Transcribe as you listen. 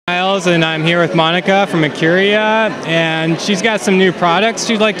Styles, and I'm here with Monica from Acurea, and she's got some new products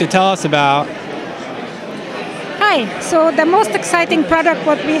she'd like to tell us about. Hi, so the most exciting product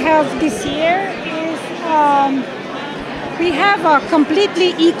what we have this year is we have a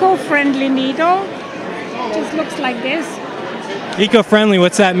completely eco-friendly needle. It just looks like this. Eco-friendly,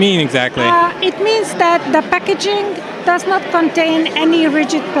 what's that mean exactly? It means that the packaging does not contain any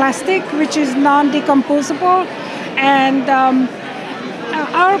rigid plastic, which is non-decomposable, and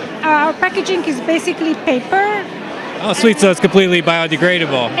our packaging is basically paper. Oh, sweet, so it's completely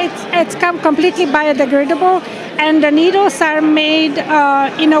biodegradable. It's completely biodegradable, and the needles are made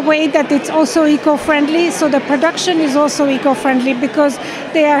in a way that it's also eco-friendly, so the production is also eco-friendly because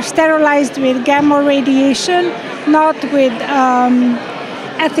they are sterilized with gamma radiation, not with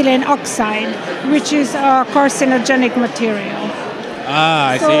ethylene oxide, which is a carcinogenic material. Ah,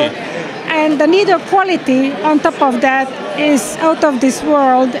 I see. And the needle quality on top of that is out of this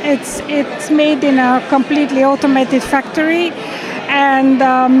world. It's made in a completely automated factory, and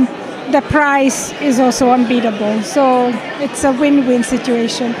the price is also unbeatable. So it's a win-win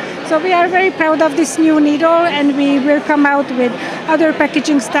situation. So we are very proud of this new needle, and we will come out with other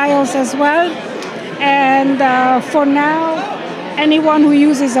packaging styles as well. And for now, anyone who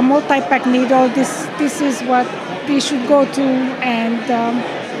uses a multi-pack needle, this is what they should go to and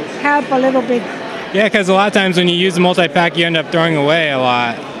help a little bit. Yeah, because a lot of times when you use a multi-pack, you end up throwing away a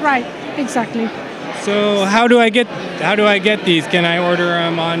lot. Right, exactly. So how do I get these? Can I order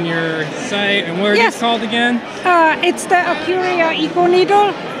them on your site? And what are these called again? It's the Acurea Eco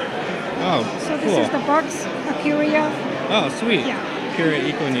Needle. Oh, so this is the box, Acurea. Oh, sweet. Yeah. Acurea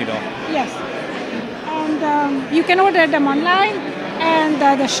Eco Needle. Yes. And you can order them online. And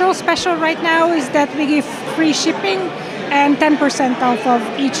the show special right now is that we give free shipping and 10% off of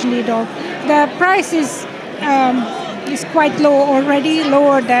each needle. The price is quite low already,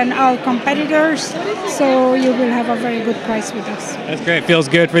 lower than our competitors, so you will have a very good price with us. That's great. Feels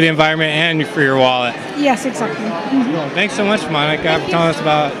good for the environment and for your wallet. Yes, exactly. Well, thanks so much, Monica, for telling us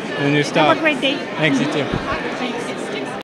about the new stuff. Have a great day. Thanks, you too.